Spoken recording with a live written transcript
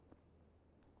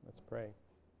Let's pray.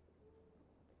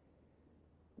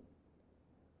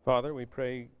 Father, we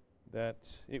pray that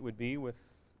it would be with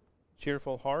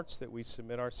cheerful hearts that we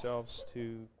submit ourselves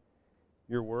to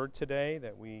your word today,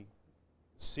 that we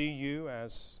see you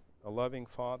as a loving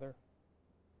Father.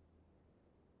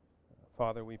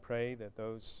 Father, we pray that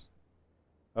those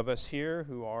of us here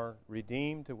who are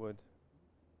redeemed would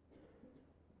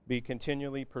be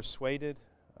continually persuaded,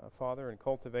 Father, and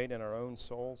cultivate in our own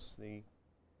souls the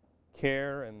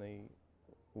care and the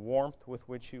warmth with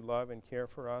which you love and care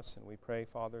for us. And we pray,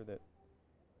 Father, that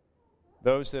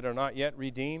those that are not yet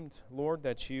redeemed, Lord,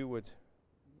 that you would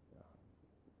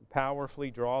powerfully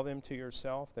draw them to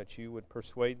yourself, that you would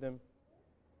persuade them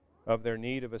of their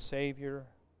need of a Savior,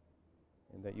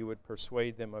 and that you would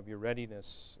persuade them of your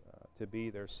readiness to be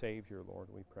their Savior, Lord,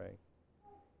 we pray.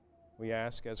 We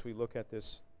ask as we look at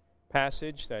this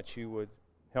passage that you would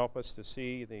help us to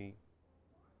see the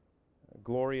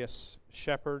glorious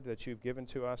shepherd that you've given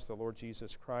to us, the Lord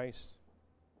Jesus Christ.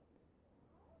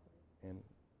 And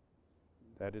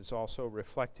that is also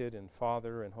reflected in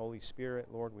Father and Holy Spirit.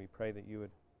 Lord, we pray that you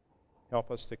would help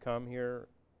us to come here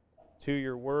to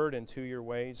your word and to your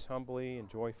ways humbly and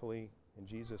joyfully. In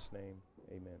Jesus' name,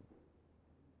 amen.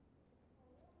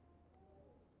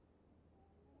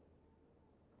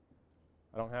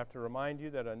 I don't have to remind you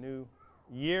that a new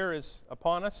year is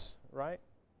upon us, right?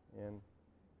 And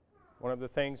one of the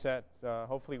things that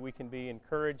hopefully we can be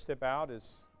encouraged about is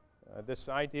this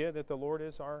idea that the Lord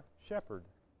is our shepherd.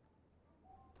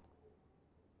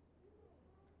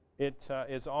 It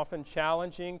is often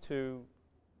challenging to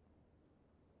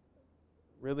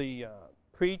really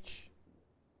preach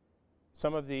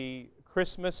some of the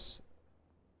Christmas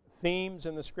themes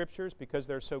in the Scriptures because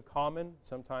they're so common.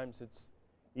 Sometimes it's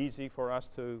easy for us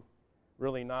to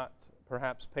really not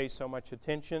perhaps pay so much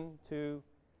attention to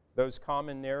those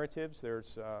common narratives.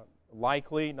 There's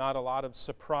likely not a lot of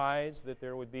surprise that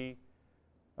there would be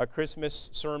a Christmas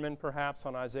sermon perhaps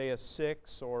on Isaiah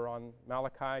 6 or on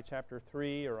Malachi chapter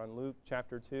 3 or on Luke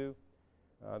chapter 2.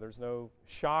 There's no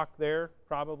shock there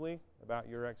probably about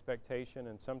your expectation,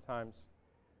 and sometimes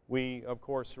we, of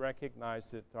course,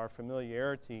 recognize that our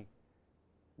familiarity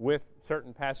with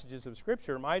certain passages of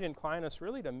Scripture might incline us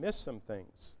really to miss some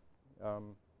things.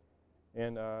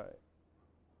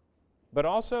 But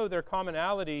also their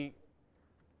commonality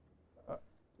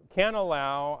can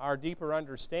allow our deeper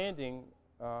understanding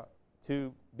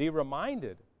to be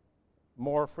reminded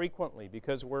more frequently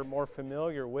because we're more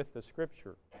familiar with the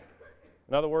Scripture.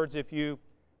 In other words, if you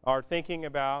are thinking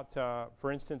about,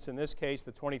 for instance, in this case,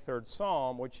 the 23rd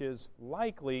Psalm, which is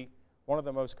likely one of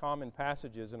the most common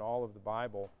passages in all of the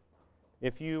Bible,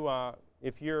 if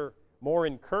you're more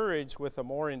encouraged with a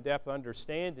more in-depth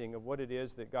understanding of what it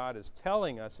is that God is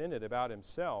telling us in it about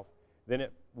Himself, then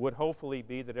it would hopefully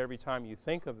be that every time you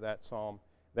think of that psalm,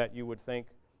 that you would think,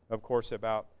 of course,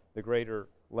 about the greater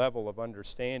level of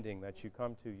understanding that you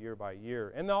come to year by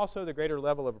year, and also the greater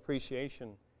level of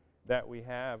appreciation that we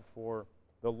have for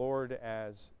the Lord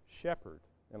as shepherd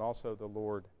and also the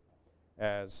Lord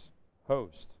as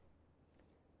host.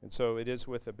 And so it is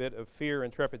with a bit of fear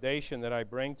and trepidation that I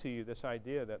bring to you this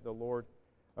idea that the Lord,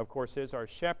 of course, is our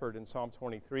shepherd in Psalm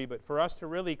 23. But for us to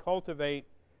really cultivate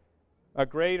a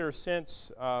greater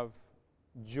sense of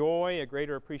joy, a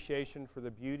greater appreciation for the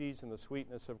beauties and the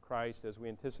sweetness of Christ as we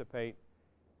anticipate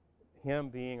Him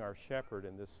being our shepherd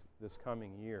in this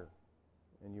coming year.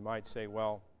 And you might say,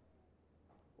 well,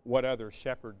 what other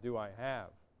shepherd do I have?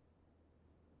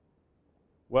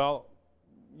 Well,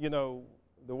 you know,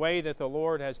 the way that the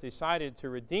Lord has decided to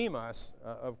redeem us,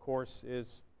 of course,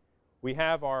 is we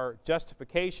have our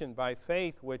justification by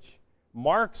faith, which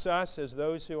marks us as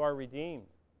those who are redeemed.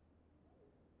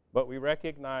 But we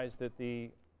recognize that the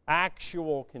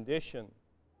actual condition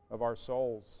of our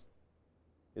souls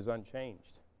is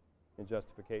unchanged in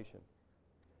justification.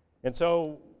 And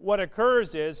so what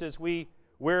occurs is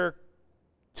we're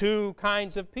two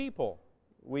kinds of people.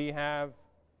 We have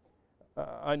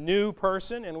a new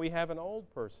person and we have an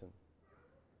old person.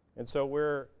 And so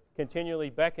we're continually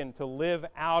beckoned to live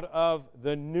out of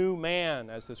the new man,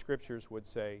 as the Scriptures would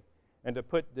say, and to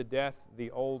put to death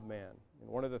the old man. And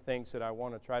one of the things that I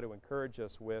want to try to encourage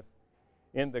us with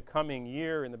in the coming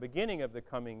year, in the beginning of the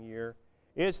coming year,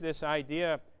 is this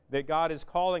idea that God is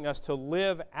calling us to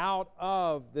live out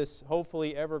of this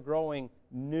hopefully ever-growing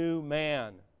new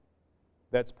man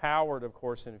that's powered, of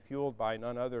course, and fueled by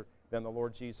none other than the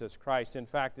Lord Jesus Christ. In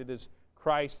fact, it is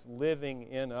Christ living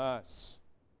in us.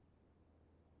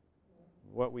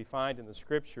 What we find in the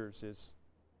Scriptures is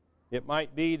it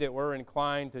might be that we're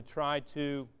inclined to try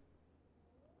to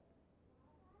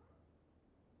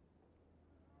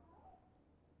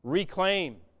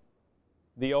reclaim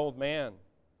the old man.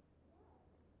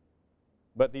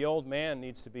 But the old man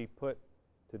needs to be put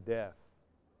to death.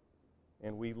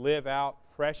 And we live out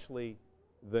freshly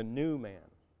the new man.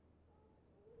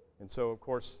 And so, of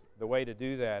course, the way to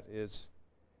do that is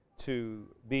to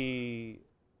be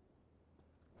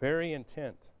very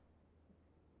intent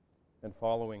in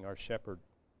following our shepherd.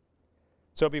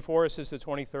 So before us is the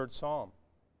 23rd Psalm.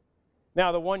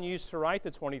 Now, the one used to write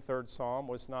the 23rd Psalm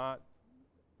was not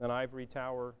an ivory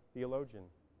tower theologian.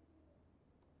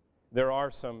 There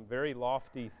are some very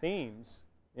lofty themes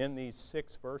in these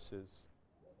 6 verses.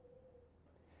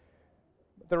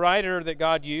 The writer that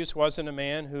God used wasn't a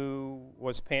man who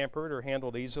was pampered or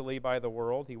handled easily by the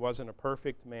world. He wasn't a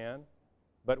perfect man,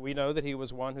 but we know that he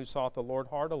was one who sought the Lord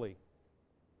heartily.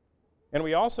 And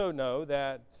we also know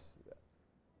that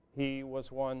he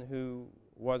was one who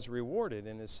was rewarded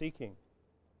in his seeking.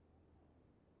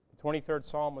 The 23rd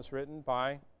Psalm was written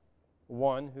by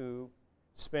one who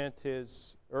spent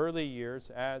his early years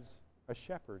as a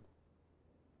shepherd.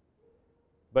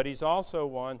 But he's also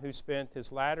one who spent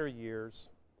his latter years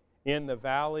in the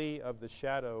valley of the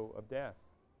shadow of death.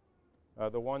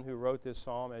 The one who wrote this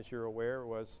psalm, as you're aware,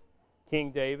 was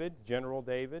King David, General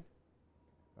David.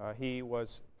 He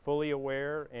was fully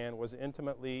aware and was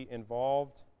intimately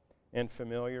involved and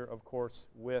familiar, of course,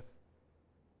 with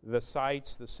the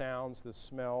sights, the sounds, the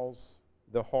smells,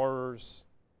 the horrors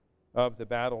of the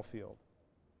battlefield.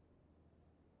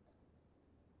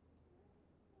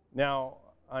 Now,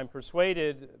 I'm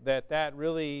persuaded that that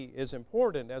really is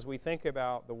important as we think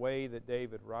about the way that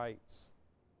David writes.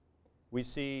 We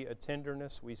see a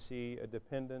tenderness, we see a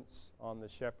dependence on the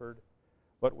shepherd,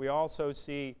 but we also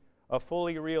see a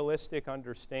fully realistic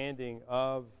understanding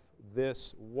of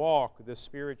this walk, this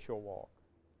spiritual walk.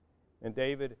 And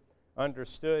David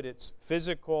understood its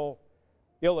physical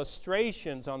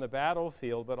illustrations on the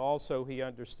battlefield, but also he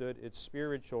understood its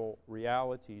spiritual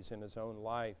realities in his own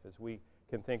life, as we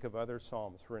can think of other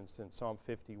psalms. For instance, Psalm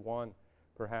 51,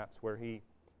 perhaps, where he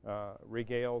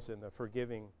regales in the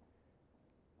forgiving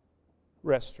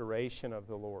restoration of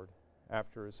the Lord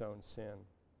after his own sin.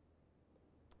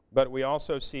 But we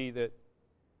also see that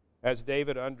as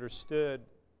David understood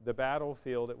the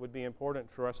battlefield, it would be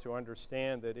important for us to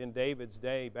understand that in David's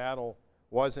day, battle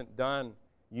wasn't done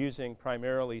using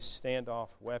primarily standoff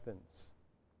weapons.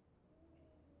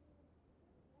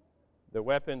 The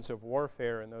weapons of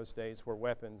warfare in those days were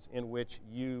weapons in which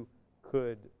you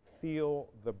could feel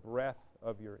the breath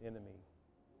of your enemy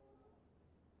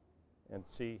and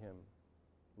see him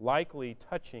likely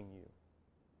touching you.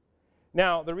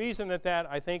 Now, the reason that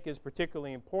I think is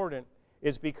particularly important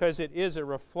is because it is a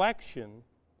reflection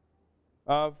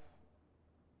of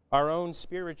our own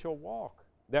spiritual walk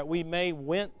that we may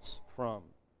wince from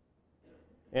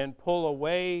and pull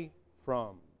away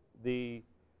from the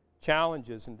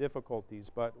challenges and difficulties,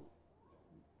 but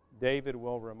David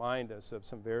will remind us of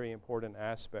some very important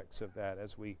aspects of that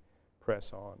as we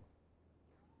press on.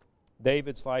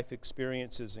 David's life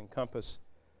experiences encompass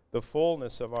the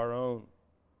fullness of our own.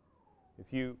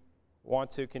 If you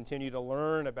want to continue to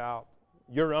learn about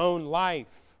your own life,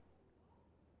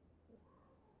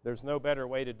 there's no better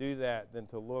way to do that than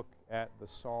to look at the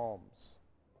Psalms.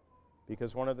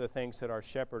 Because one of the things that our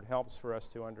shepherd helps for us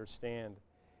to understand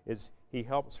is he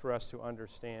helps for us to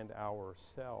understand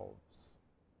ourselves.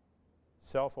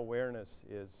 Self-awareness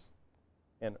is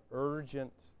an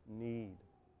urgent need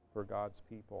for God's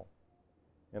people.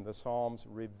 And the Psalms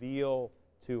reveal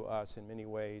to us in many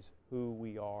ways who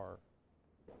we are.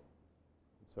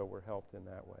 And so we're helped in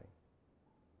that way.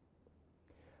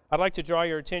 I'd like to draw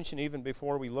your attention, even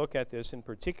before we look at this in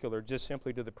particular, just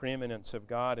simply to the preeminence of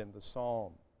God in the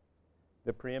Psalm.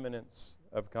 The preeminence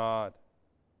of God.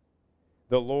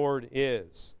 The Lord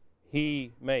is.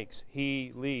 He makes.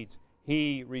 He leads.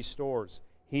 He restores.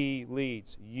 He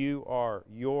leads. You are.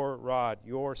 Your rod,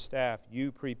 your staff,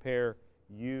 you prepare,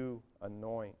 you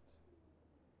anoint.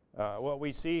 What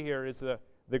we see here is the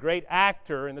great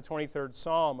actor in the 23rd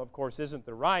Psalm, of course, isn't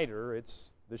the writer,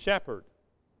 it's the shepherd.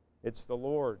 It's the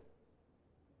Lord.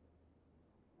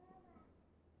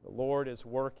 The Lord is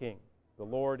working. The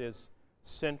Lord is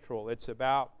central. It's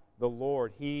about the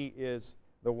Lord. He is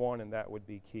the one, and that would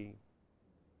be key.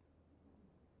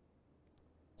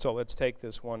 So let's take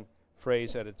this one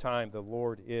phrase at a time. The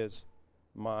Lord is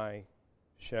my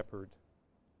shepherd.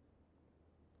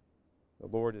 The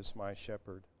Lord is my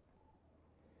shepherd.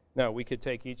 Now, we could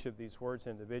take each of these words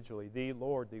individually. The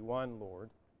Lord, the one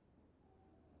Lord,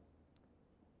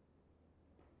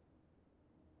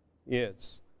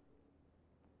 is.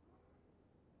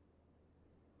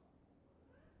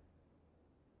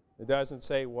 It doesn't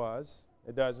say was.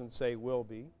 It doesn't say will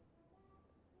be.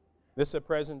 This is a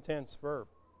present tense verb.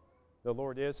 The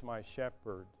Lord is my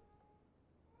shepherd.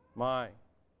 My.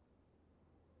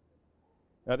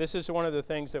 Now, this is one of the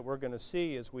things that we're going to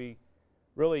see as we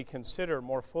really consider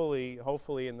more fully,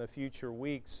 hopefully in the future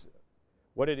weeks,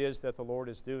 what it is that the Lord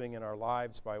is doing in our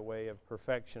lives by way of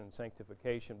perfection and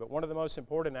sanctification. But one of the most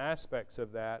important aspects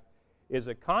of that is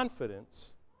a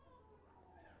confidence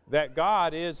that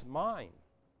God is mine.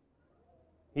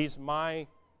 He's my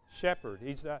shepherd.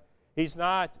 He's not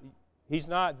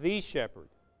the shepherd.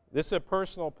 This is a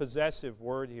personal possessive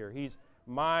word here. He's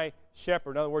my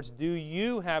shepherd. In other words, do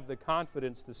you have the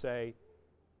confidence to say,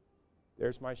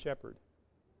 there's my shepherd.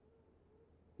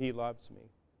 He loves me.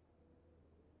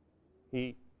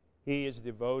 He is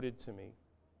devoted to me.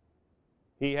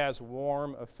 He has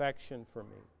warm affection for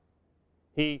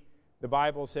me. The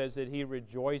Bible says that He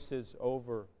rejoices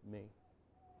over me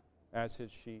as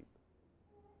His sheep.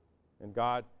 And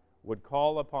God would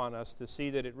call upon us to see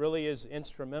that it really is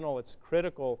instrumental, it's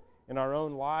critical in our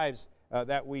own lives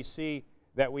that we see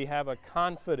that we have a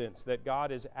confidence that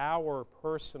God is our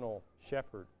personal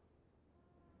shepherd.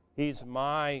 He's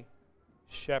my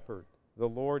shepherd. The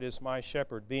Lord is my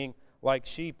shepherd. Being like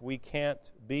sheep, we can't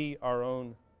be our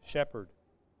own shepherd.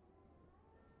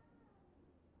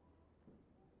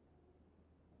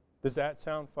 Does that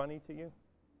sound funny to you?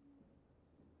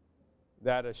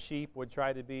 That a sheep would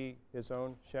try to be his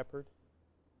own shepherd?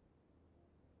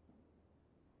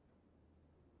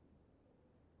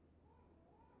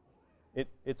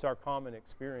 It's our common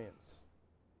experience.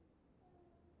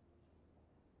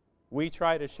 We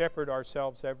try to shepherd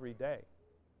ourselves every day.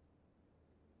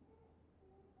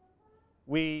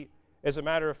 We, as a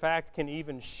matter of fact, can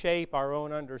even shape our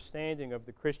own understanding of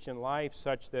the Christian life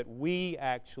such that we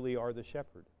actually are the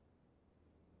shepherd.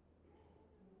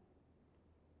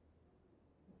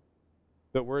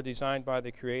 But we're designed by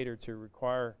the Creator to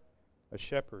require a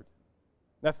shepherd.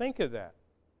 Now think of that.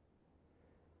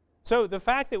 So the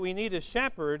fact that we need a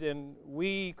shepherd, and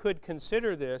we could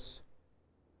consider this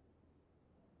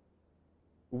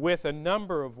with a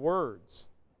number of words.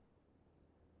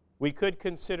 We could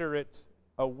consider it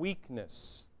a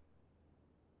weakness.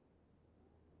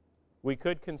 We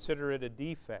could consider it a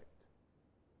defect.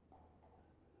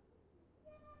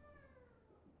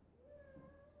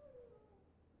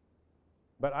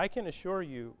 But I can assure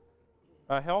you,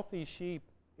 a healthy sheep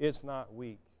is not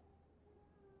weak.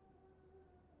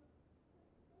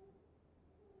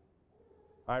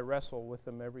 I wrestle with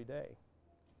them every day.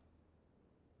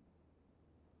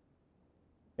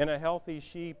 And a healthy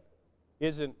sheep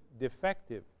isn't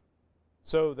defective.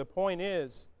 So the point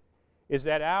is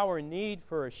that our need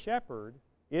for a shepherd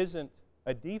isn't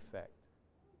a defect,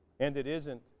 and it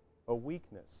isn't a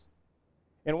weakness.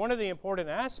 And one of the important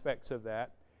aspects of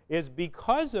that is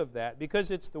because of that,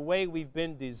 because it's the way we've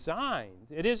been designed,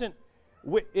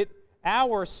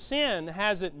 our sin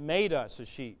hasn't made us a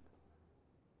sheep.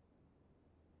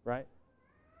 Right?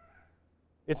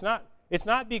 It's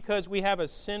not because we have a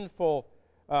sinful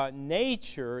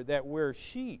nature that we're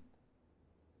sheep.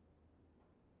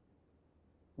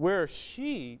 We're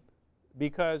sheep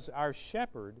because our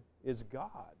shepherd is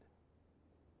God.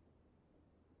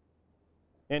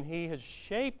 And He has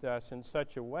shaped us in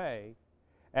such a way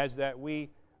as that we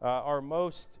are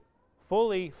most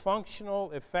fully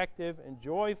functional, effective, and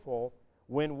joyful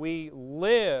when we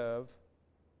live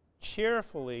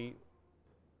cheerfully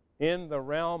in the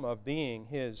realm of being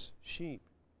His sheep.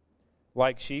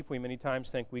 Like sheep, we many times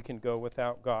think we can go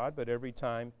without God, but every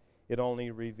time it only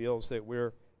reveals that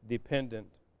we're dependent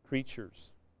creatures.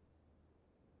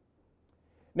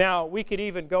 Now, we could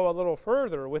even go a little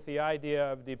further with the idea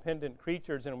of dependent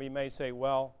creatures, and we may say,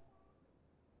 well,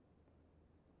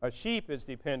 a sheep is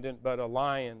dependent, but a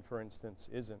lion, for instance,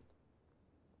 isn't.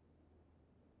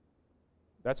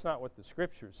 That's not what the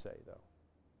Scriptures say, though.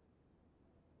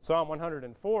 Psalm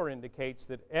 104 indicates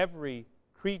that every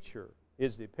creature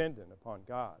is dependent upon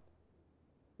God.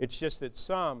 It's just that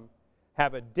some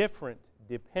have a different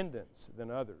dependence than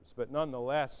others. But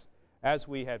nonetheless, as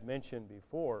we had mentioned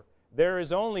before, there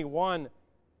is only one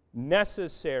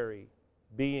necessary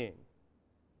being,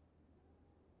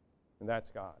 and that's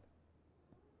God.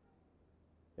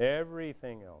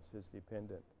 Everything else is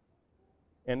dependent.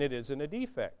 And it isn't a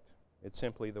defect. It's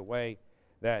simply the way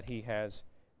that He has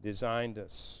designed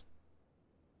us.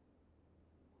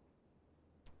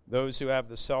 Those who have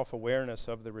the self-awareness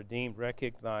of the redeemed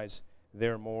recognize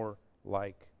they're more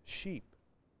like sheep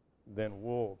than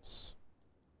wolves.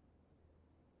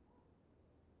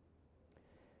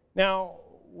 Now,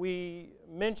 we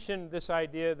mentioned this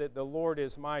idea that the Lord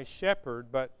is my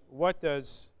shepherd, but what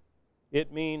does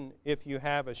it mean if you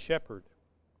have a shepherd?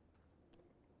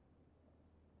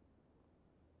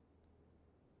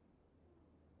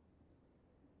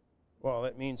 Well,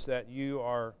 it means that you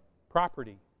are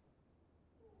property.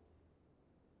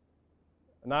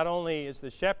 Not only is the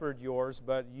shepherd yours,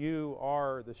 but you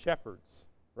are the shepherds,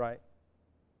 right?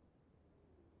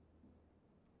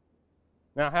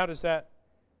 Now, how does that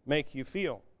make you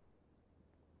feel?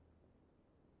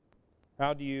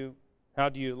 How do you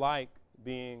like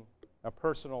being a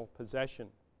personal possession?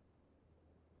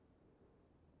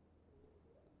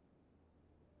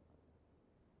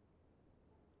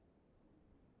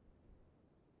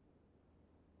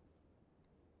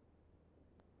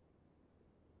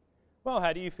 Well,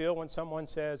 how do you feel when someone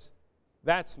says,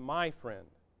 "That's my friend"?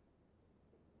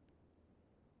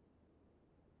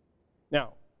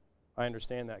 Now, I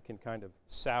understand that can kind of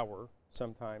sour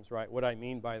sometimes, right? What I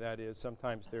mean by that is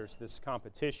sometimes there's this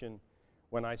competition.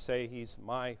 When I say he's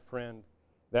my friend,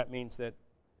 that means that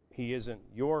he isn't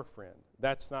your friend.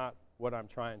 That's not what I'm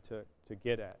trying to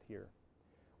get at here.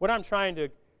 What I'm trying to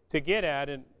get at,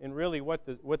 and really what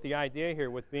the idea here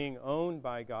with being owned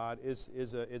by God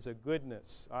is a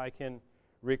goodness. I can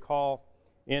recall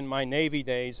in my Navy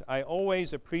days, I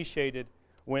always appreciated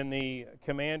when the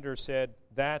commander said,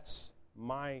 "That's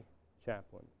my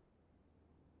chaplain."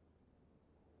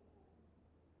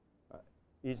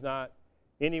 He's not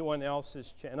anyone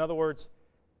else's. In other words,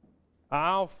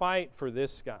 I'll fight for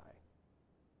this guy.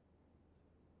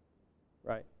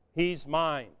 Right? He's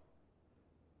mine.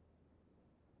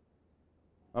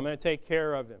 I'm going to take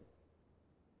care of him.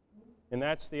 And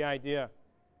that's the idea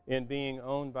in being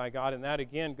owned by God. And that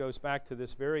again goes back to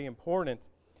this very important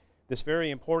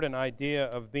idea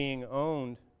of being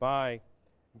owned by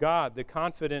God. The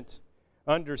confident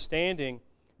understanding,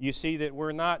 you see, that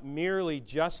we're not merely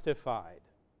justified.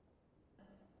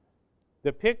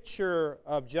 The picture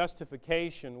of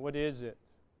justification, what is it?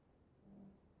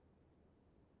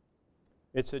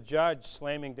 It's a judge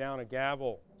slamming down a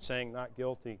gavel saying, "Not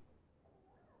guilty."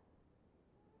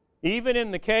 Even in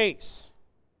the case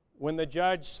when the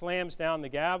judge slams down the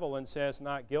gavel and says,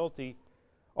 "Not guilty,"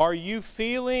 are you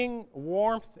feeling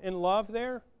warmth and love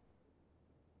there?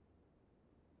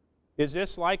 Is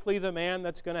this likely the man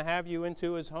that's going to have you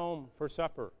into his home for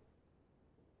supper?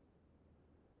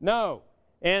 No.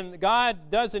 And God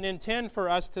doesn't intend for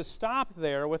us to stop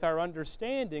there with our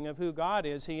understanding of who God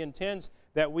is. He intends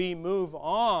that we move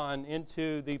on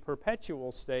into the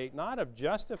perpetual state, not of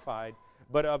justified,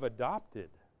 but of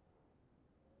adopted.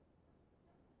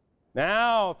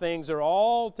 Now things are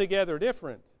altogether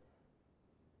different,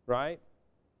 right?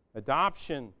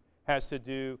 Adoption has to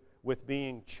do with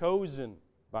being chosen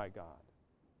by God,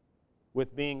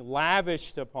 with being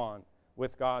lavished upon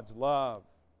with God's love.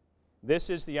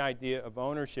 This is the idea of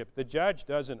ownership. The judge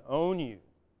doesn't own you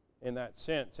in that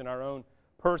sense, in our own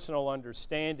personal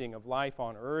understanding of life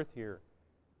on earth here,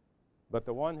 but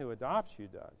the one who adopts you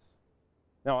does.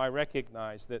 Now, I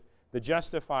recognize that the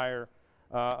justifier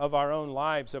of our own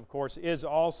lives, of course, is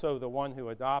also the one who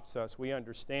adopts us. We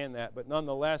understand that. But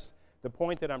nonetheless, the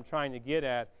point that I'm trying to get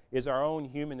at is our own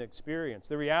human experience.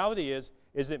 The reality is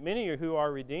that many who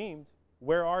are redeemed,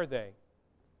 where are they?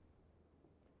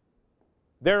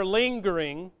 They're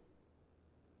lingering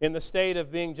in the state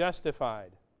of being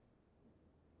justified.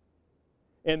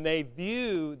 And they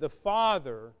view the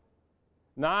Father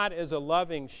not as a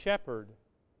loving shepherd,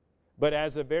 but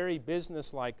as a very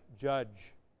businesslike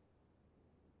judge.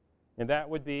 And that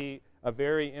would be a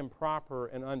very improper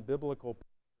and unbiblical picture.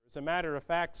 As a matter of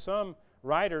fact, some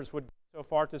writers would go so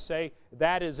far to say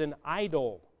that is an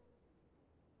idol.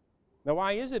 Now,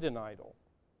 why is it an idol?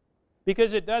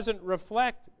 Because it doesn't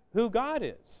reflect who God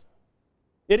is.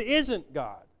 It isn't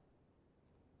God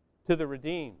to the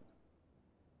redeemed.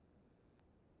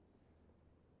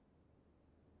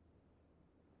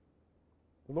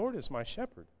 The Lord is my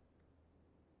shepherd.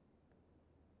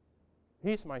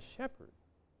 He's my shepherd.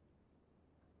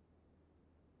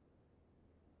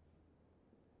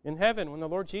 In heaven, when the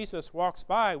Lord Jesus walks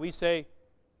by, we say,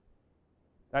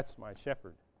 "That's my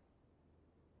shepherd."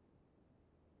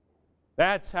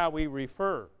 That's how we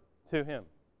refer to Him.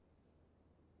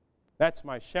 That's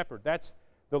my shepherd. That's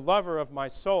the lover of my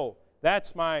soul.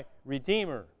 That's my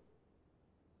Redeemer.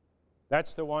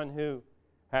 That's the one who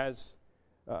has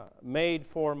made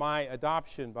for my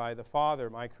adoption by the Father,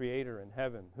 my Creator in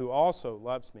heaven, who also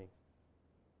loves me.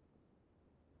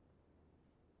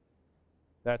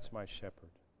 That's my shepherd.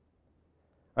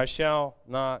 I shall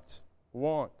not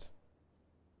want.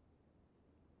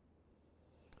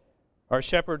 Our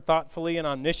shepherd thoughtfully and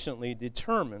omnisciently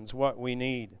determines what we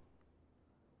need.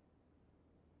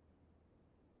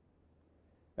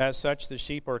 As such, the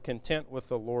sheep are content with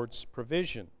the Lord's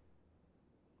provision.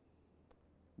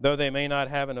 Though they may not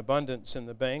have an abundance in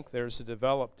the bank, there's a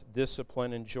developed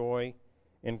discipline and joy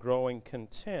in growing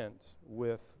content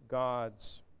with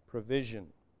God's provision.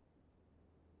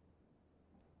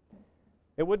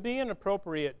 It would be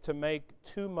inappropriate to make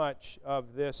too much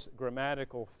of this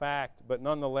grammatical fact, but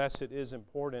nonetheless it is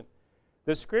important.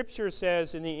 The Scripture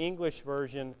says in the English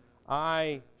version,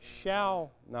 I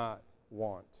shall not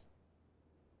want.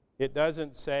 It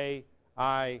doesn't say,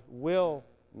 I will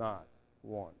not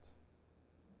want.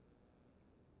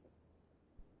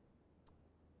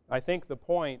 I think the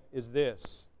point is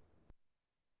this.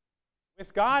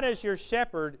 With God as your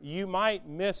shepherd, you might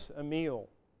miss a meal.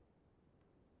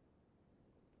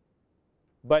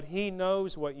 But He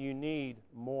knows what you need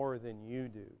more than you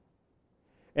do.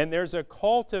 And there's a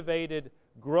cultivated,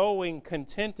 growing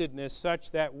contentedness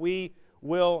such that we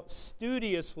will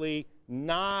studiously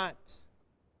not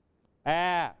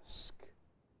ask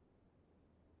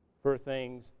for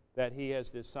things that He has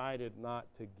decided not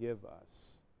to give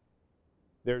us.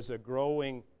 There's a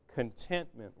growing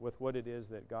contentment with what it is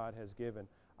that God has given.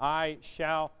 I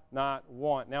shall not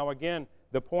want. Now again,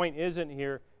 the point isn't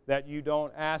here that you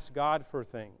don't ask God for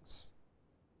things.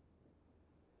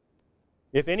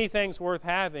 If anything's worth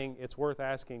having, it's worth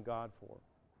asking God for.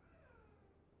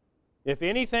 If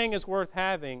anything is worth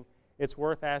having, it's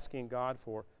worth asking God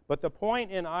for. But the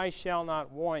point in I shall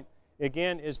not want,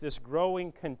 again, is this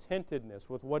growing contentedness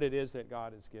with what it is that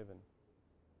God has given.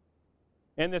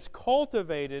 And this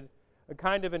cultivated a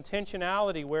kind of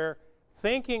intentionality where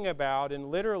thinking about and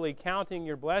literally counting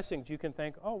your blessings, you can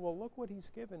think, oh, well, look what He's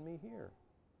given me here.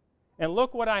 And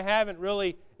look what I haven't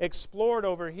really explored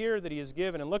over here that He has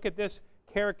given. And look at this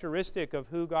characteristic of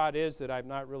who God is that I've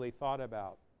not really thought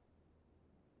about.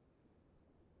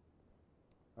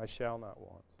 I shall not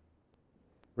want.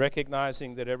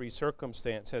 Recognizing that every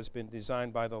circumstance has been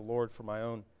designed by the Lord for my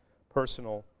own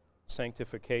personal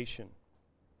sanctification.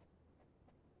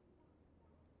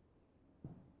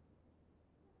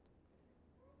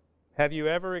 Have you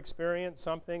ever experienced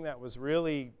something that was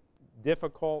really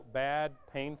difficult, bad,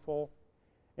 painful,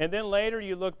 and then later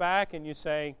you look back and you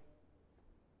say,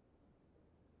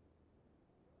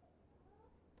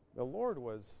 the Lord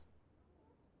was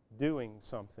doing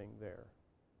something there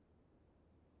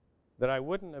that I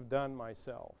wouldn't have done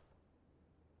myself,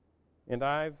 and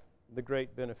I'm the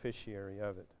great beneficiary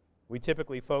of it. We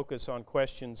typically focus on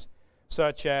questions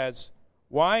such as,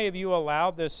 why have you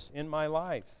allowed this in my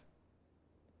life?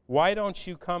 Why don't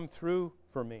you come through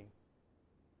for me?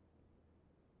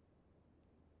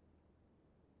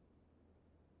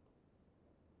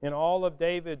 In all of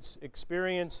David's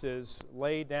experiences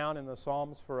laid down in the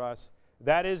Psalms for us,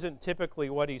 that isn't typically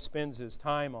what he spends his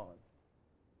time on.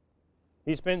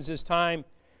 He spends his time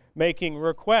making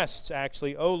requests,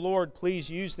 actually. Oh Lord, please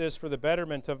use this for the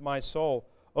betterment of my soul.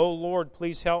 Oh Lord,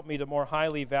 please help me to more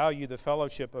highly value the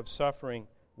fellowship of suffering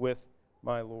with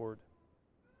my Lord.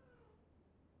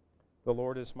 The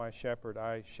Lord is my shepherd,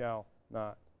 I shall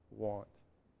not want.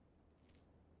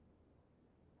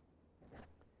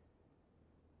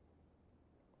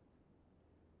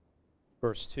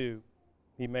 Verse 2,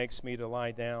 He makes me to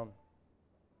lie down.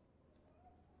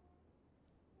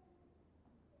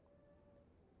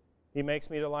 He makes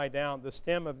me to lie down. The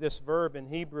stem of this verb in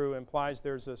Hebrew implies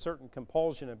there's a certain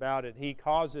compulsion about it. He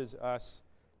causes us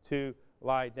to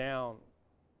lie down.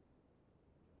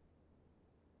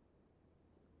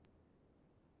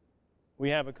 We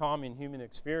have a common human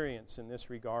experience in this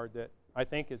regard that I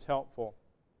think is helpful.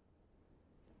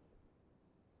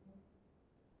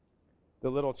 The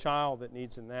little child that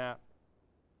needs a nap.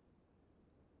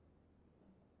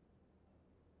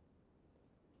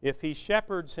 If he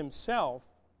shepherds himself,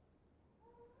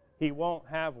 he won't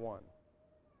have one,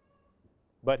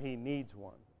 but he needs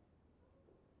one.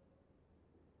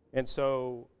 And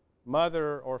so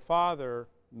mother or father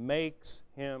makes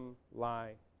him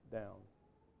lie down.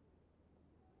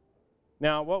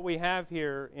 Now, what we have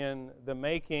here in the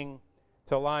making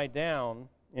to lie down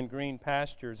in green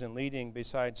pastures and leading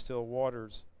beside still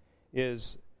waters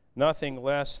is nothing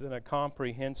less than a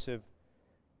comprehensive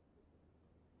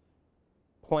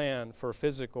plan for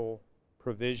physical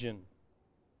provision.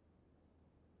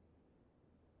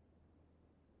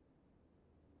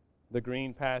 The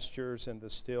green pastures and the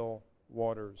still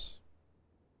waters.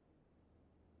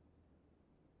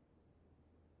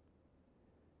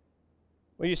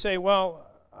 Well, you say, well,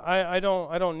 I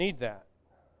don't need that.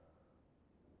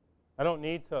 I don't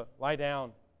need to lie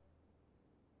down.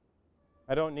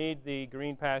 I don't need the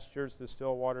green pastures, the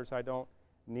still waters. I don't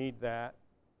need that.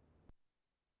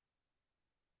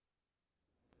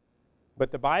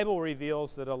 But the Bible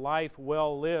reveals that a life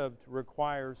well lived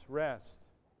requires rest.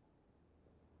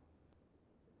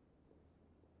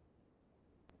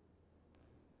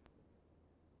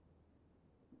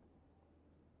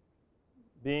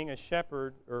 being a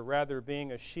shepherd, or rather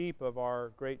being a sheep of our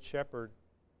great shepherd,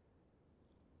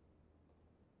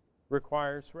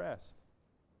 requires rest.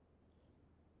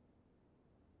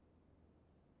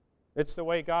 It's the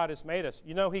way God has made us.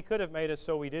 You know, He could have made us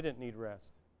so we didn't need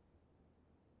rest.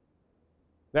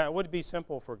 That would be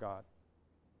simple for God.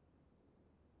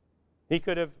 He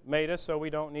could have made us so we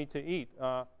don't need to eat.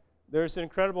 There's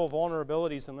incredible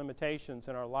vulnerabilities and limitations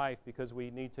in our life because we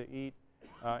need to eat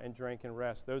and drink and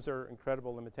rest. Those are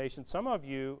incredible limitations. Some of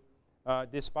you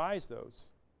despise those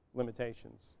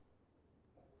limitations.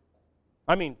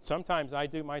 I mean, sometimes I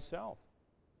do myself.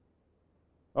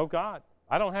 Oh God,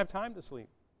 I don't have time to sleep.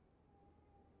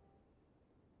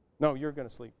 No, you're going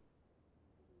to sleep.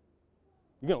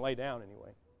 You're going to lay down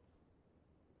anyway.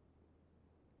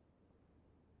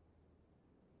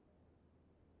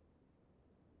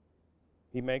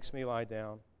 He makes me lie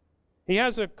down. He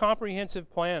has a comprehensive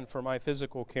plan for my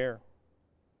physical care.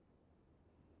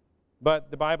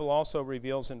 But the Bible also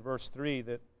reveals in verse 3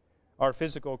 that our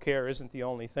physical care isn't the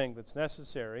only thing that's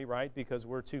necessary, right? Because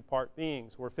we're two-part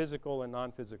beings. We're physical and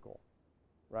non-physical,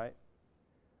 right?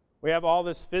 We have all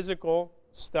this physical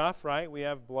stuff, right? We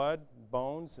have blood,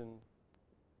 bones, and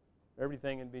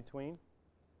everything in between.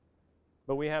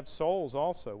 But we have souls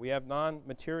also. We have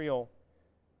non-material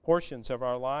portions of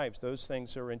our lives. Those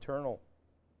things are internal.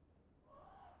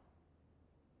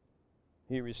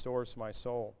 He restores my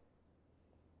soul.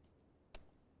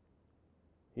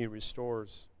 He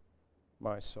restores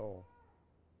my soul.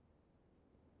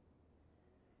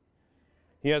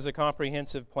 He has a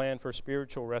comprehensive plan for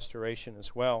spiritual restoration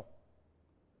as well.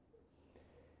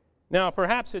 Now,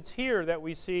 perhaps it's here that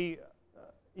we see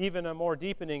even a more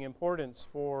deepening importance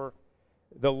for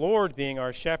the Lord being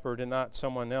our shepherd and not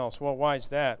someone else. Well, why is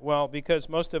that? Well, because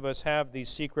most of us have these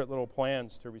secret little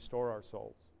plans to restore our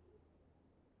souls.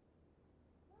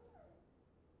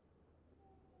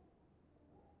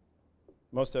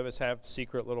 Most of us have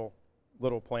secret little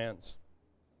plans.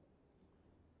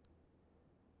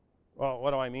 Well,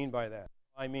 what do I mean by that?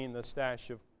 I mean the stash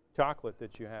of chocolate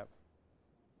that you have.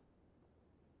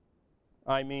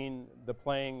 I mean the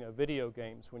playing of video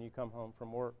games when you come home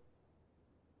from work.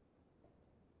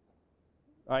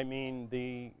 I mean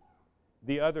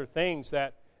the other things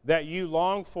that you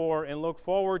long for and look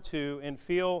forward to and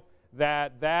feel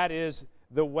that is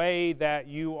the way that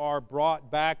you are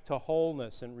brought back to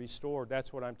wholeness and restored.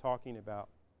 That's what I'm talking about.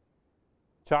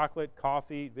 Chocolate,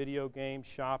 coffee, video games,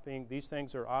 shopping, these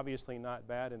things are obviously not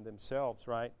bad in themselves,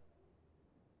 right?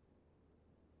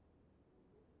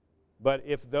 But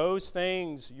if those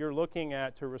things you're looking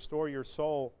at to restore your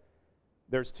soul,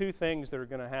 there's two things that are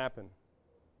going to happen.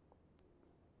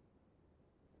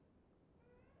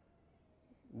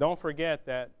 Don't forget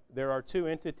that there are two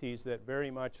entities that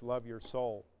very much love your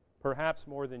soul, perhaps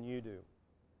more than you do.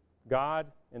 God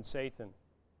and Satan.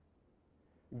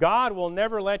 God will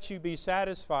never let you be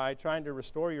satisfied trying to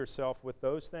restore yourself with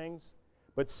those things,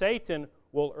 but Satan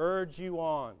will urge you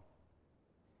on.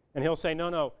 And he'll say,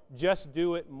 no, just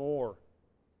do it more.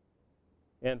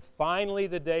 And finally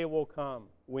the day will come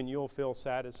when you'll feel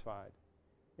satisfied.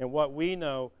 And what we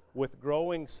know with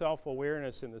growing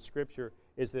self-awareness in the Scripture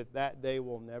is that day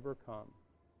will never come.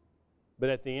 But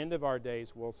at the end of our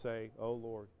days, we'll say, oh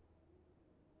Lord,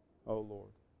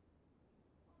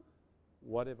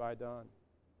 what have I done?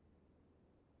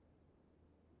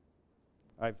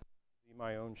 I've been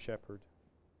my own shepherd.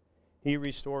 He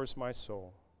restores my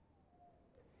soul.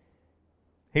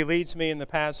 He leads me in the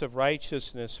paths of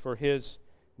righteousness for His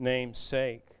name's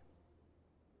sake.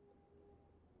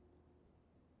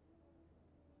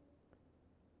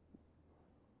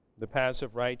 The paths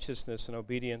of righteousness and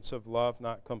obedience of love,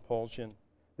 not compulsion.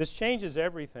 This changes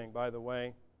everything, by the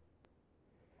way.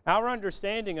 Our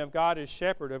understanding of God as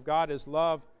shepherd, of God as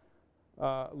love,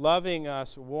 loving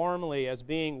us warmly, as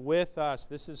being with us.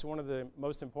 This is one of the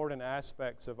most important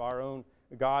aspects of our own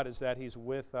God, is that He's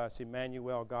with us.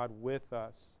 Emmanuel, God with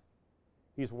us.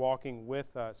 He's walking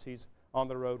with us. He's on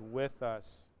the road with us.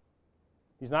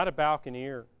 He's not a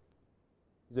balconeer.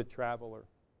 He's a traveler.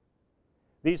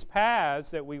 These paths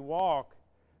that we walk,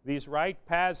 these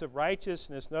paths of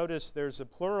righteousness, notice there's a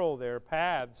plural there,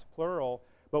 paths, plural.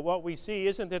 But what we see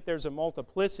isn't that there's a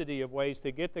multiplicity of ways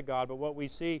to get to God, but what we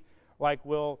see, like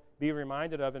we'll be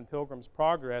reminded of in Pilgrim's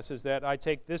Progress, is that I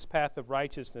take this path of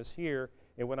righteousness here,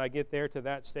 and when I get there to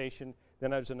that station, then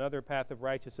there's another path of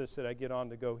righteousness that I get on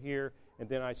to go here, and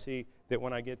then I see that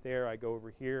when I get there, I go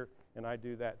over here, and I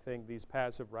do that thing, these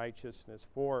paths of righteousness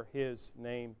for His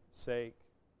name's sake.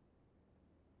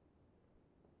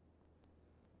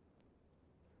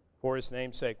 For His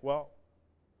name's sake. Well,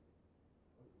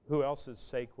 who else's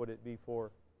sake would it be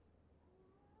for?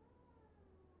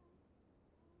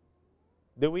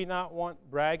 Do we not want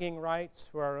bragging rights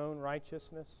for our own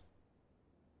righteousness?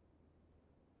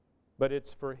 But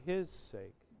it's for His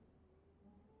sake.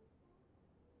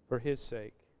 For His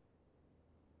sake.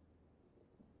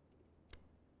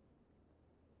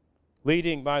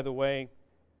 Leading, by the way,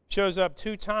 shows up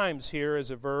 2 times here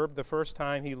as a verb. The first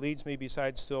time, He leads me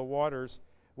beside still waters.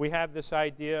 We have this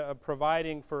idea of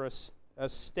providing for a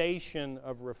station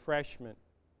of refreshment.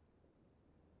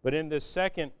 But in this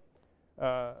second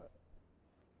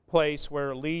place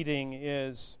where leading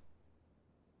is,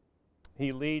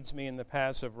 He leads me in the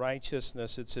paths of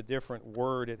righteousness, it's a different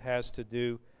word. It has to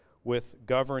do with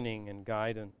governing and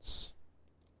guidance.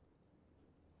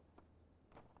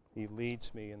 He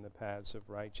leads me in the paths of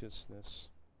righteousness.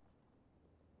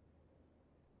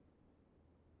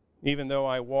 Even though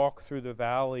I walk through the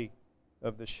valley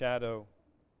of the shadow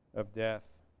of death.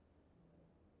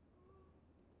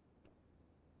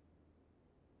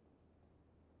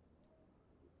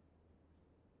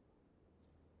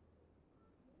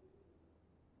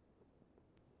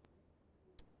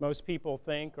 Most people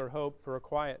think or hope for a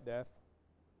quiet death.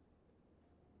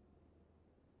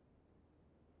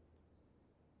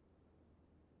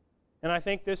 And I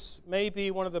think this may be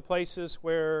one of the places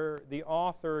where the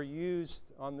author used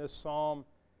on this psalm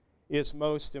is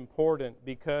most important,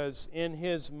 because in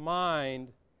his mind,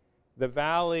 the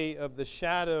valley of the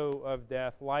shadow of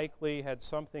death likely had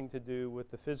something to do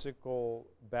with the physical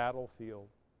battlefield.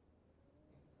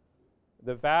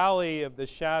 The valley of the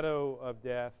shadow of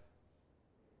death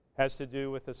has to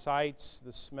do with the sights,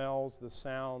 the smells, the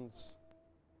sounds,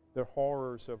 the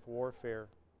horrors of warfare.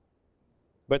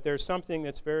 But there's something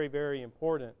that's very, very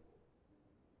important.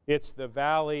 It's the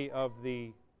valley of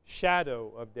the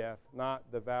shadow of death, not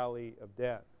the valley of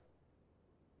death.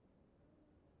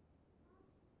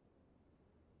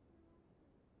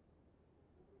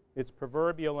 It's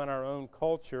proverbial in our own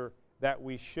culture that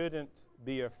we shouldn't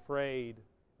be afraid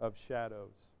of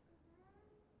shadows.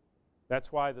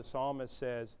 That's why the psalmist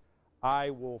says,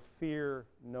 I will fear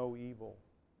no evil.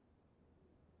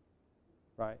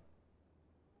 Right?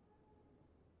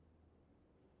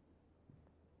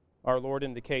 Our Lord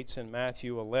indicates in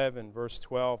Matthew 11, verse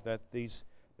 12, that these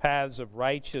paths of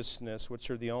righteousness,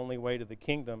 which are the only way to the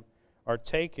kingdom, are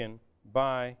taken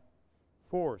by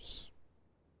force.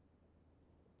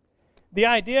 The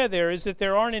idea there is that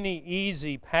there aren't any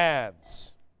easy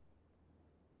paths.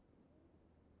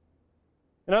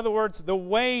 In other words, the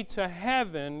way to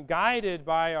heaven, guided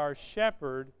by our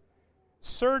shepherd,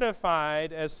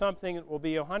 certified as something that will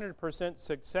be 100%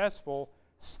 successful,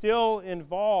 still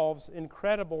involves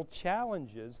incredible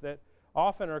challenges that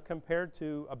often are compared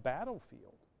to a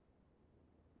battlefield.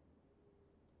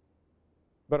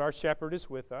 But our shepherd is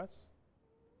with us.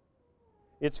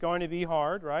 It's going to be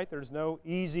hard, right? There's no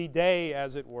easy day,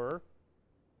 as it were.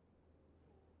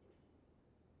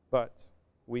 But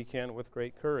we can, with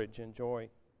great courage and joy,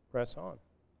 press on.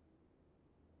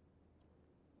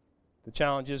 The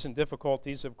challenges and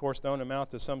difficulties, of course, don't amount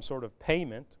to some sort of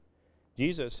payment.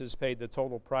 Jesus has paid the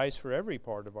total price for every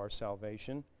part of our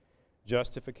salvation: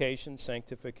 justification,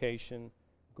 sanctification,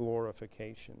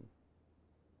 glorification.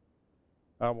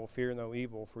 I will fear no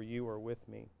evil, for you are with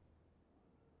me.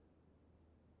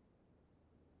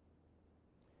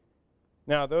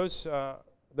 Now, those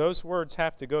words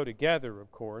have to go together,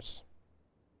 of course.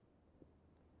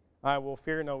 I will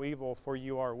fear no evil, for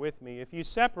you are with me. If you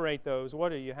separate those, what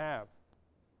do you have?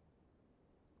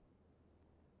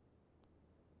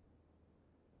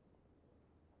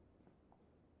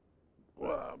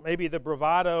 Well, maybe the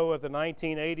bravado of the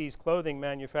 1980s clothing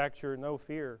manufacturer, No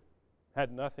Fear,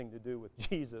 had nothing to do with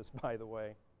Jesus, by the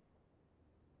way.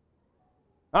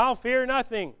 I'll fear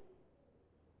nothing.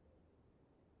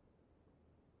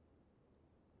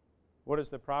 What does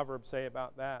the proverb say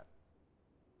about that?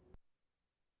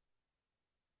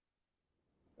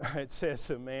 It says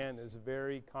the man is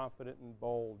very confident and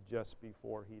bold just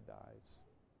before he dies.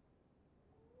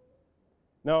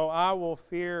 No, I will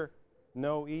fear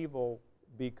no evil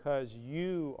because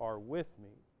you are with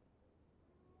me.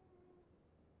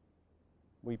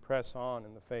 We press on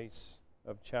in the face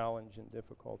of challenge and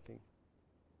difficulty.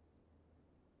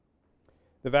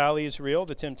 The valley is real.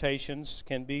 The temptations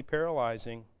can be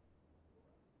paralyzing.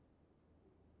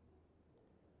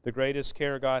 The greatest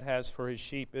care God has for His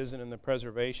sheep isn't in the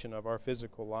preservation of our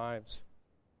physical lives.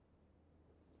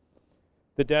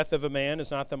 The death of a man is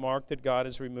not the mark that God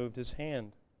has removed His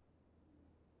hand.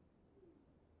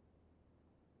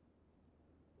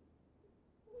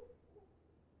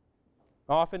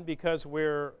 Often because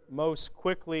we're most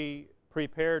quickly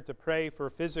prepared to pray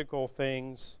for physical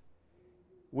things,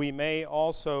 we may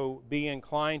also be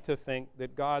inclined to think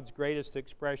that God's greatest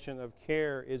expression of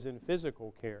care is in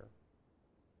physical care.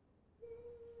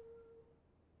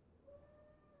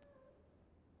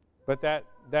 But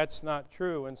that's not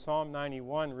true, and Psalm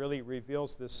 91 really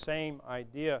reveals the same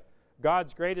idea.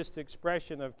 God's greatest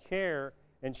expression of care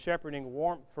and shepherding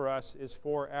warmth for us is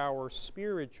for our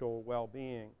spiritual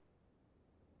well-being.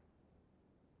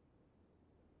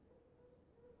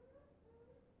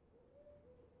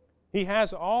 He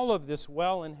has all of this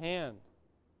well in hand.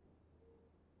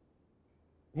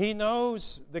 He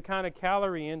knows the kind of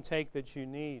calorie intake that you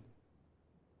need.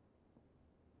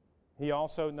 He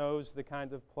also knows the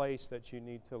kind of place that you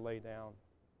need to lay down.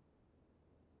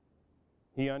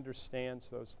 He understands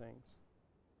those things.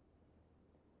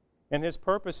 And His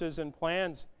purposes and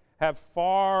plans have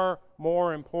far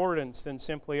more importance than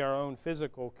simply our own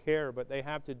physical care, but they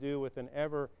have to do with an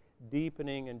ever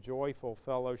deepening and joyful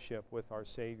fellowship with our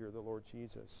Savior, the Lord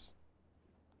Jesus.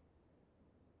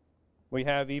 We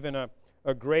have even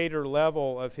a greater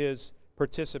level of His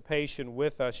participation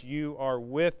with us. You are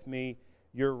with me.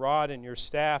 Your rod and your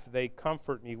staff, they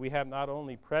comfort me. We have not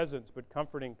only presence, but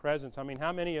comforting presence. I mean,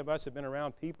 how many of us have been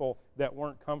around people that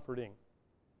weren't comforting?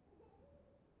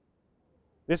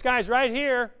 This guy's right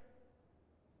here.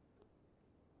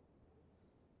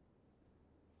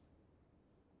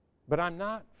 But I'm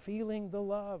not feeling the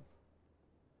love.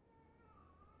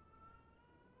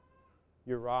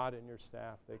 Your rod and your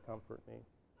staff, they comfort me.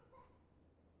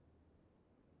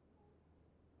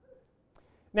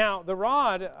 Now, the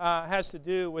rod has to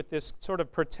do with this sort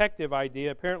of protective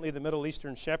idea. Apparently, the Middle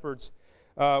Eastern shepherds,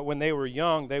 when they were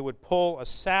young, they would pull a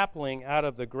sapling out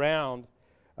of the ground,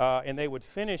 and they would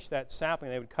finish that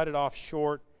sapling. They would cut it off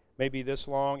short, maybe this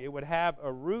long. It would have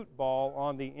a root ball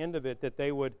on the end of it that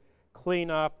they would clean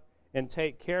up and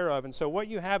take care of. And so what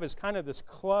you have is kind of this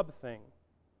club thing.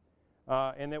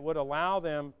 And it would allow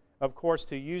them, of course,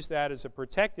 to use that as a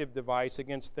protective device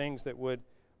against things that would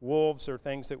wolves or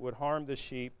things that would harm the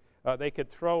sheep. They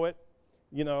could throw it,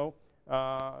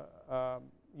 at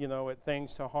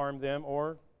things to harm them,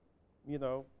 or,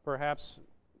 perhaps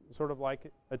sort of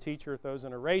like a teacher throws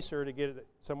an eraser to get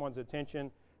someone's attention.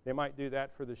 They might do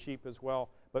that for the sheep as well.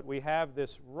 But we have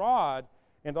this rod,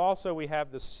 and also we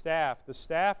have the staff. The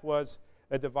staff was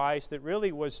a device that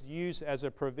really was used as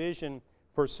a provision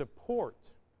for support,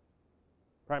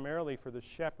 primarily for the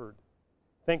shepherd.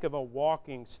 Think of a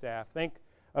walking staff. Think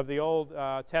of the Old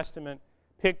Testament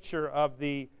picture of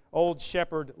the old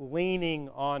shepherd leaning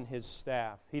on his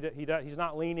staff. He's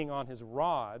not leaning on his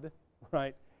rod,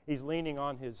 right? He's leaning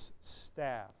on his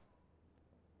staff.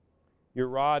 Your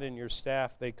rod and your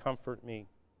staff, they comfort me.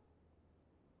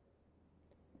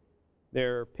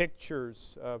 They're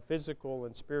pictures of physical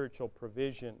and spiritual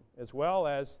provision, as well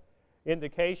as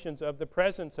indications of the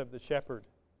presence of the shepherd.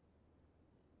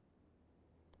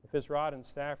 If his rod and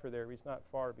staff are there, he's not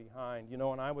far behind.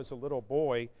 When I was a little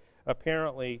boy,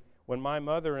 apparently, when my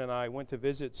mother and I went to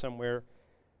visit somewhere,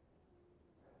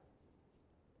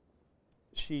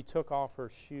 she took off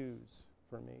her shoes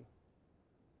for me.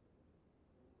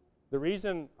 The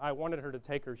reason I wanted her to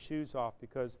take her shoes off,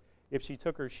 because if she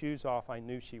took her shoes off, I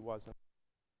knew she wasn't.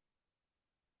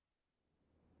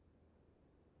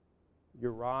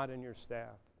 Your rod and your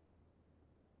staff,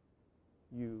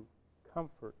 you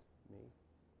comfort me.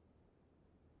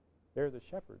 They're the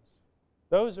shepherds.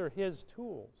 Those are his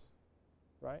tools,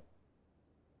 right?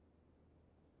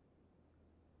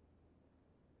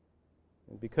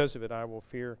 And because of it, I will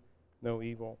fear no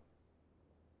evil.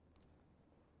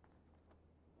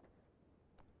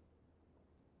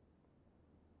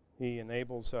 He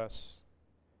enables us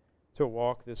to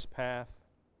walk this path.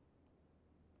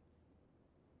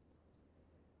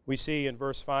 We see in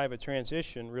verse 5 a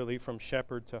transition really from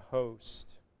shepherd to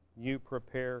host. You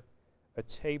prepare a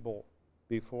table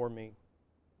before me.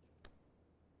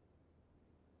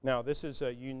 Now, this is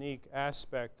a unique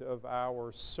aspect of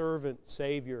our servant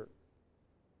Savior.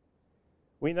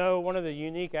 We know one of the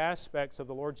unique aspects of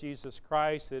the Lord Jesus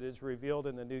Christ that is revealed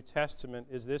in the New Testament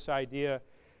is this idea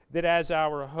that as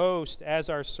our host, as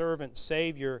our servant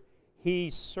Savior, He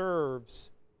serves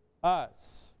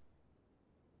us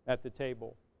at the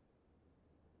table,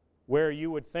 where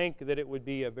you would think that it would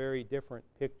be a very different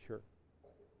picture.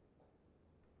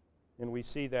 And we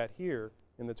see that here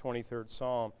in the 23rd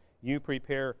Psalm. You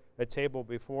prepare a table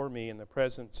before me in the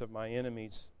presence of my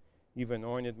enemies. You've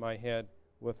anointed my head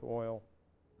with oil.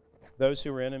 Those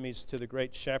who are enemies to the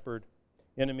great shepherd,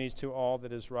 enemies to all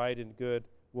that is right and good,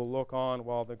 will look on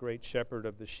while the great shepherd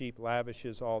of the sheep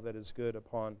lavishes all that is good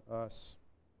upon us.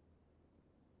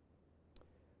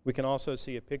 We can also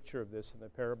see a picture of this in the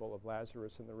parable of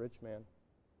Lazarus and the rich man.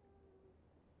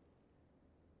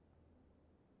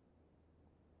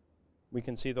 We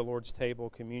can see the Lord's table,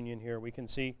 communion here. We can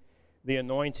see the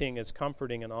anointing as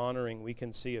comforting and honoring. We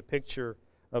can see a picture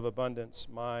of abundance.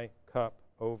 My cup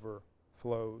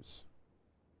overflows.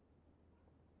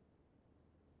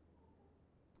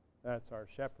 That's our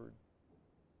shepherd.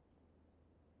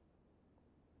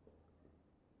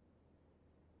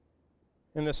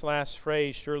 In this last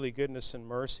phrase, surely goodness and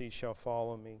mercy shall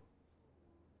follow me.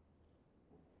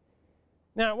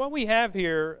 Now, what we have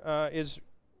here is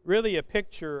really a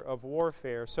picture of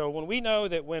warfare. So when we know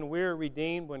that when we're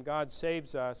redeemed, when God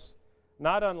saves us,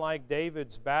 not unlike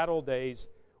David's battle days,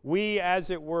 we,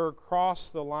 as it were, cross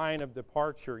the line of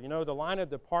departure. You know, the line of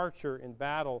departure in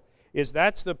battle is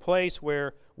that's the place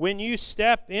where when you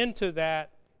step into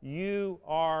that, you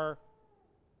are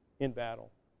in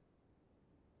battle.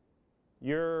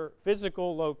 Your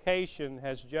physical location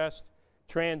has just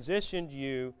transitioned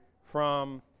you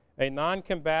from a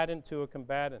non-combatant to a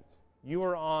combatant. You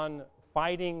are on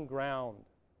fighting ground.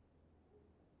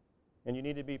 And you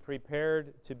need to be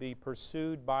prepared to be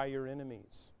pursued by your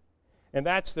enemies. And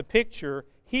that's the picture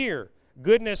here.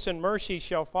 Goodness and mercy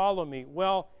shall follow me.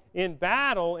 Well, in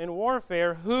battle, in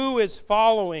warfare, who is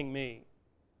following me?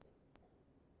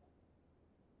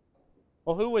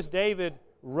 Well, who was David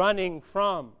running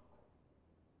from?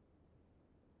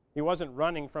 He wasn't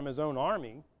running from his own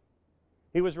army.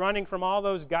 He was running from all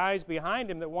those guys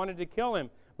behind him that wanted to kill him.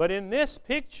 But in this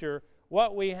picture,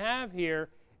 what we have here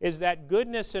is that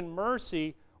goodness and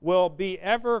mercy will be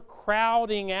ever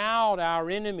crowding out our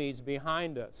enemies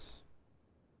behind us.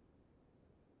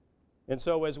 And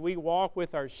so as we walk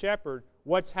with our shepherd,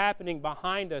 what's happening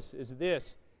behind us is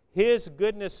this. His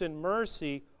goodness and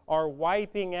mercy are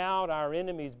wiping out our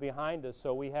enemies behind us,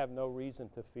 so we have no reason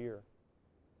to fear.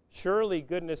 Surely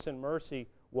goodness and mercy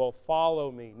will follow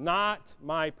me, not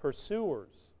my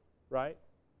pursuers, right?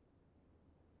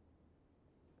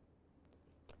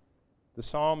 The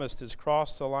psalmist has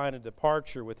crossed the line of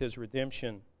departure with his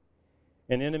redemption,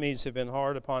 and enemies have been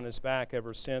hard upon his back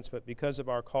ever since, but because of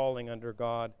our calling under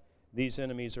God, these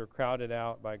enemies are crowded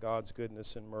out by God's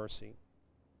goodness and mercy.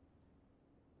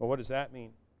 Well, what does that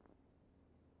mean?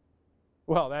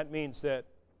 Well, that means that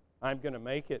I'm going to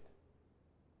make it.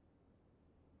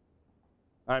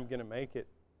 I'm going to make it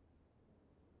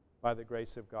by the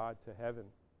grace of God to heaven.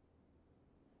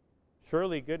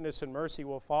 Surely goodness and mercy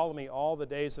will follow me all the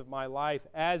days of my life,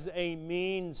 as a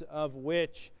means of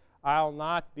which I'll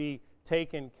not be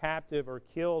taken captive or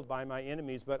killed by my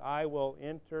enemies, but I will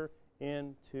enter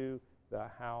into the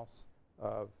house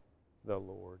of the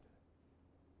Lord.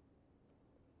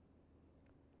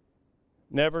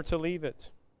 Never to leave it.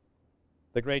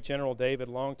 The great General David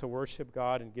longed to worship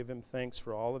God and give Him thanks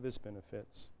for all of His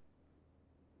benefits.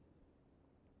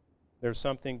 There's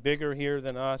something bigger here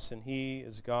than us, and He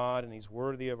is God, and He's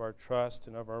worthy of our trust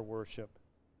and of our worship.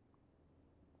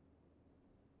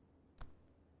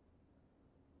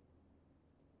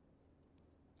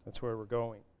 That's where we're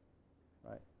going,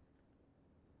 right?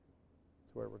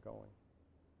 That's where we're going.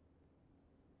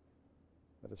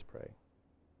 Let us pray.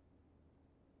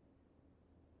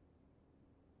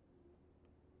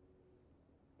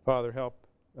 Father, help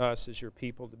us as your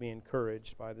people to be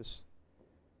encouraged by this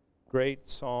great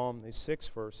psalm, these 6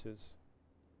 verses.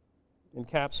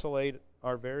 Encapsulate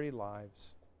our very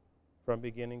lives from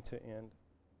beginning to end.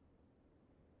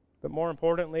 But more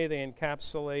importantly, they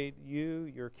encapsulate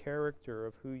you, your character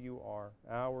of who you are,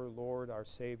 our Lord, our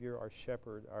Savior, our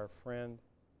Shepherd, our friend,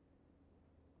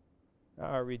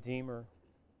 our Redeemer,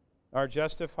 our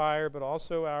Justifier, but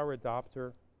also our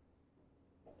Adopter.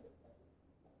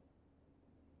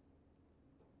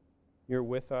 You're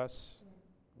with us.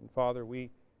 And Father,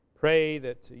 we pray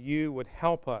that you would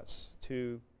help us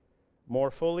to more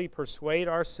fully persuade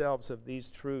ourselves of these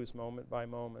truths moment by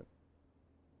moment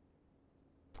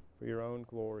for your own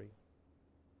glory.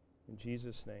 In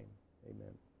Jesus' name,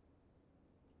 amen.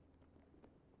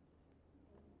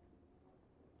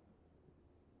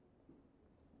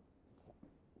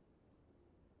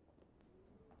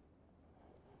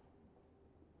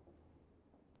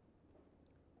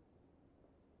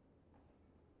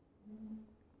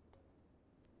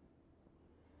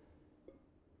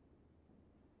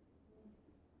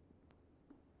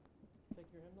 Take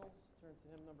your hymnals, turn to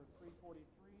hymn number 343,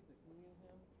 the communion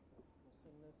hymn. We'll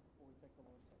sing this before we take the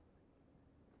Lord's Supper.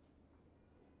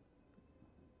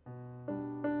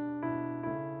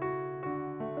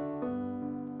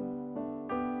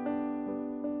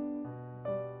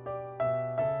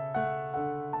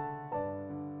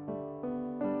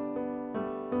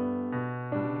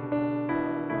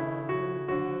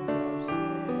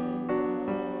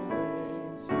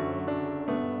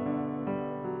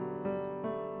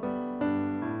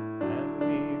 And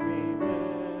we remember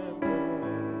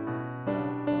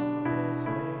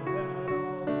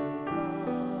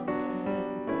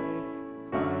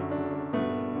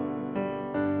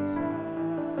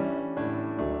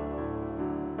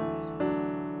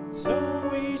so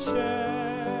we shall